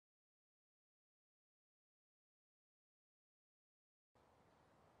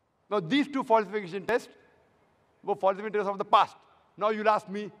Now, these two falsification tests were falsification tests of the past. Now, you'll ask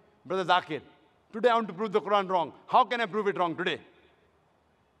me, Brother Zakir, today I want to prove the Quran wrong. How can I prove it wrong today?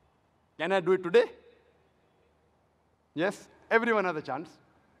 Can I do it today? Yes, everyone has a chance.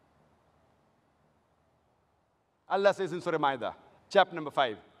 Allah says in Surah Ma'idah, chapter number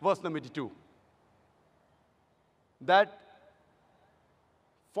 5, verse number 82, that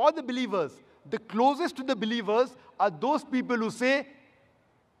for the believers, the closest to the believers are those people who say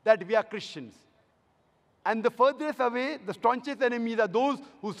that we are Christians. And the furthest away, the staunchest enemies are those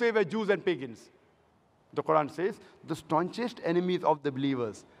who say we're Jews and pagans. The Quran says the staunchest enemies of the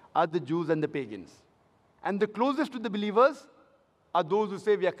believers are the Jews and the pagans. And the closest to the believers are those who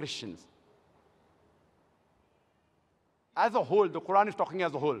say we are Christians. As a whole, the Quran is talking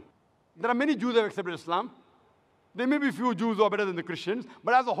as a whole. There are many Jews who have accepted Islam. There may be few Jews who are better than the Christians,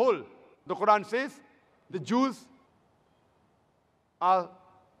 but as a whole, the Quran says the Jews are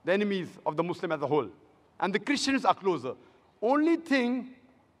the enemies of the Muslim as a whole. And the Christians are closer. Only thing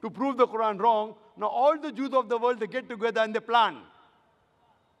to prove the Quran wrong, now all the Jews of the world, they get together and they plan.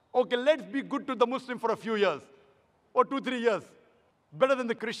 Okay, let's be good to the Muslim for a few years, or 2-3 years. Better than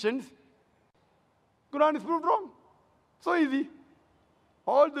the Christians. Quran is proved wrong. So easy.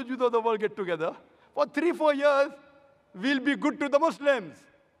 All the Jews of the world get together. For 3-4 years, we'll be good to the Muslims.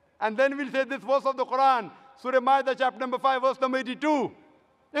 And then we'll say this verse of the Quran, Surah Ma'idah, chapter number 5, verse number 82,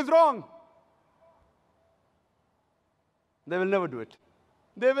 is wrong. They will never do it.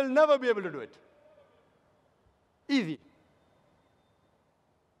 They will never be able to do it. Easy.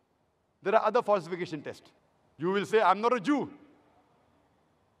 There are other falsification tests. You will say, I'm not a Jew,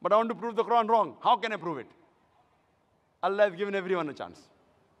 but I want to prove the Quran wrong. How can I prove it? Allah has given everyone a chance.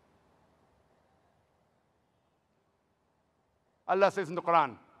 Allah says in the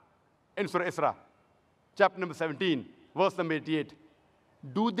Quran, in Surah Isra, chapter number 17, verse number 88,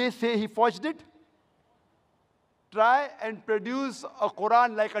 do they say he forged it? Try and produce a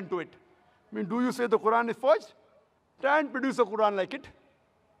Quran like unto it. I mean, do you say the Quran is forged? Try and produce a Quran like it.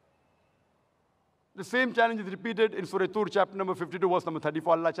 The same challenge is repeated in Surah Tur, chapter number 52, verse number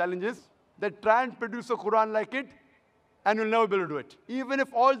 34. Allah challenges that try and produce a Quran like it, and you'll never be able to do it. Even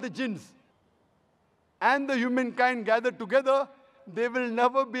if all the jinns and the humankind gather together, they will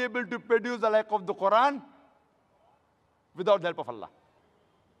never be able to produce the like of the Quran without the help of Allah.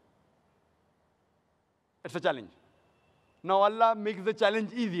 It's a challenge. Now Allah makes the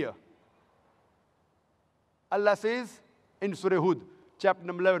challenge easier. Allah says in Surah Hud, chapter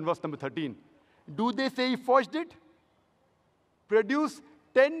number 11, verse number 13, do they say he forged it? Produce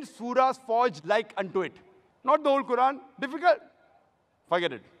 10 surahs forged like unto it. Not the whole Quran. Difficult?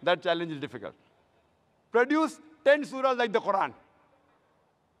 Forget it. That challenge is difficult. Produce 10 surahs like the Quran.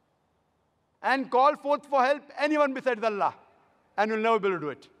 And call forth for help anyone besides Allah. And you'll never be able to do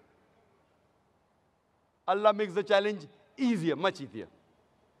it. Allah makes the challenge easier, much easier.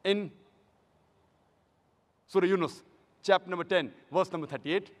 In Surah Yunus, chapter number 10, verse number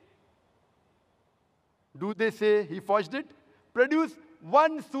 38. Do they say he forged it? Produce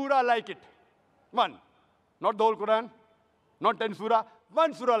one surah like it. One. Not the whole Quran, not 10 surah,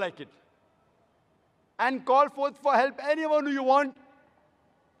 one surah like it. And call forth for help anyone who you want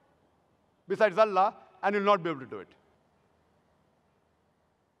besides Allah, and you'll not be able to do it.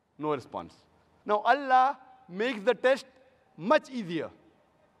 No response. Now Allah makes the test much easier.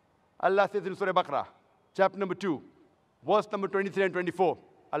 Allah says in Surah Baqarah, chapter number 2, verse number 23 and 24.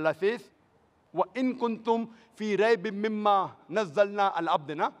 Allah says, وَإِن كُنْتُمْ فِي رَيْبٍ مِّمَّا نَزَّلْنَا عَلَى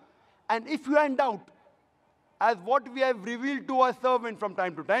عَبْدِنَا. And if you are in doubt, as what we have revealed to our servant from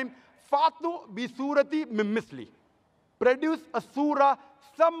time to time, فَأْتُوا بِسُورَةٍ مِّن مِّثْلِهِ. Produce a surah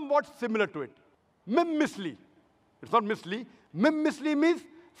somewhat similar to it. Mim misli. It's not misli. Mim misli means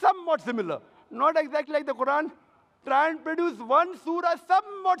somewhat similar. Not exactly like the Quran. Try and produce one surah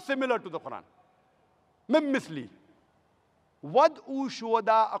somewhat similar to the Quran. Mim misli. وَدْعُوا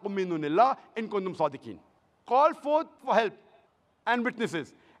شُهَدَاءَكُم مِّن دُونِ اللَّهِ إِن كُنتُمْ صَادِقِينَ. Call forth for help and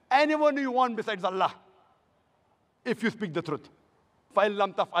witnesses. Anyone you want besides Allah, if you speak the truth. فَإِن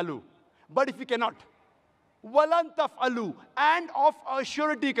لَمْ تَفْعَلُوا. But if you cannot, وَلَن تَفْعَلُوا. And of a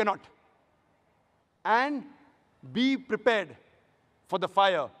surety you cannot. And be prepared for the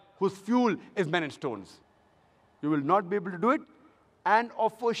fire whose fuel is men and stones. You will not be able to do it, and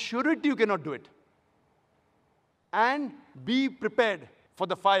of a surety you cannot do it. And be prepared for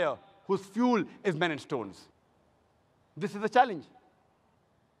the fire whose fuel is men and stones. This is a challenge.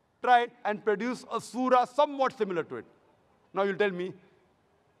 Try and produce a surah somewhat similar to it. Now you'll tell me,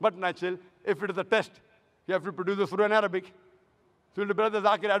 but Nachil, if it is a test, you have to produce a surah in Arabic. So you'll say, Brother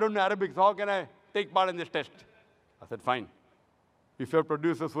Zakir, I don't know Arabic, so how can I take part in this test? I said, fine. If you have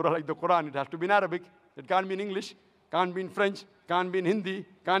produced a surah like the Quran, it has to be in Arabic. It can't be in English, can't be in French, can't be in Hindi,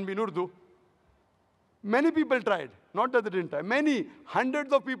 can't be in Urdu. Many people tried, not that they didn't try. Many,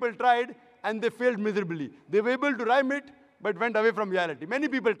 hundreds of people tried, and they failed miserably. They were able to rhyme it, but went away from reality. Many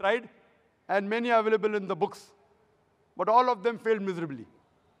people tried, and many are available in the books. But all of them failed miserably.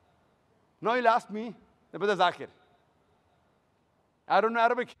 Now he'll ask me, Brother Zakir, I don't know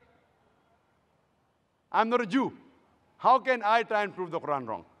Arabic. I'm not a Jew. How can I try and prove the Quran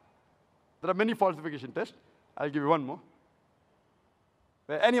wrong? There are many falsification tests. I'll give you one more,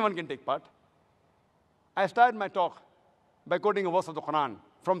 where anyone can take part. I started my talk by quoting a verse of the Quran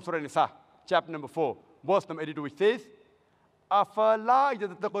from Surah Nisa, chapter number 4, verse number 82, which says, أَفَلَا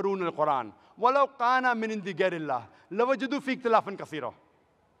يَتَدَبَّرُونَ الْقُرْآنَ وَلَوْ كَانَ مِنْ عِنْدِ غَيْرِ اللَّهِ لَوَجَدُوا فِيهِ اخْتِلَافًا كَثِيرًا.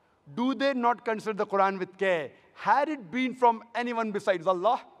 Do they not consider the Quran with care? Had it been from anyone besides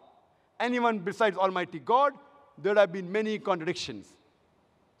Allah, anyone besides Almighty God, there would have been many contradictions.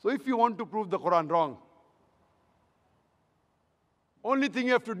 So if you want to prove the Quran wrong, only thing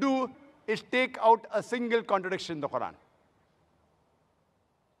you have to do is take out a single contradiction in the Quran.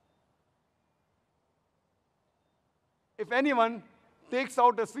 If anyone takes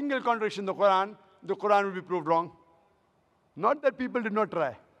out a single contradiction in the Quran will be proved wrong. Not that people did not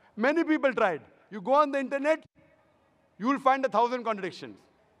try. Many people tried. You go on the internet, you will find 1,000 contradictions.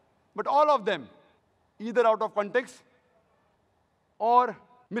 But all of them, either out of context, or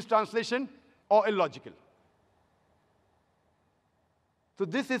mistranslation, or illogical. So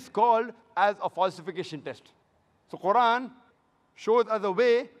this is called as a falsification test. So Quran shows us a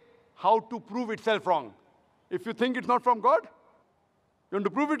way how to prove itself wrong. If you think it's not from God, you want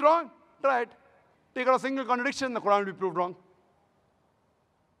to prove it wrong? Try it. Take out a single contradiction, the Quran will be proved wrong.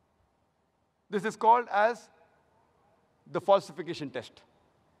 This is called as the falsification test.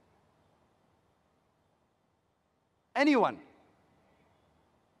 Anyone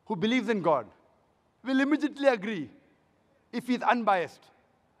who believes in God will immediately agree, if he is unbiased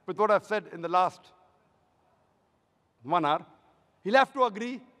with what I've said in the last 1 hour, he'll have to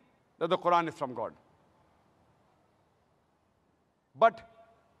agree that the Quran is from God. But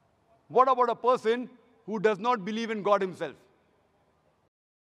what about a person who does not believe in God himself?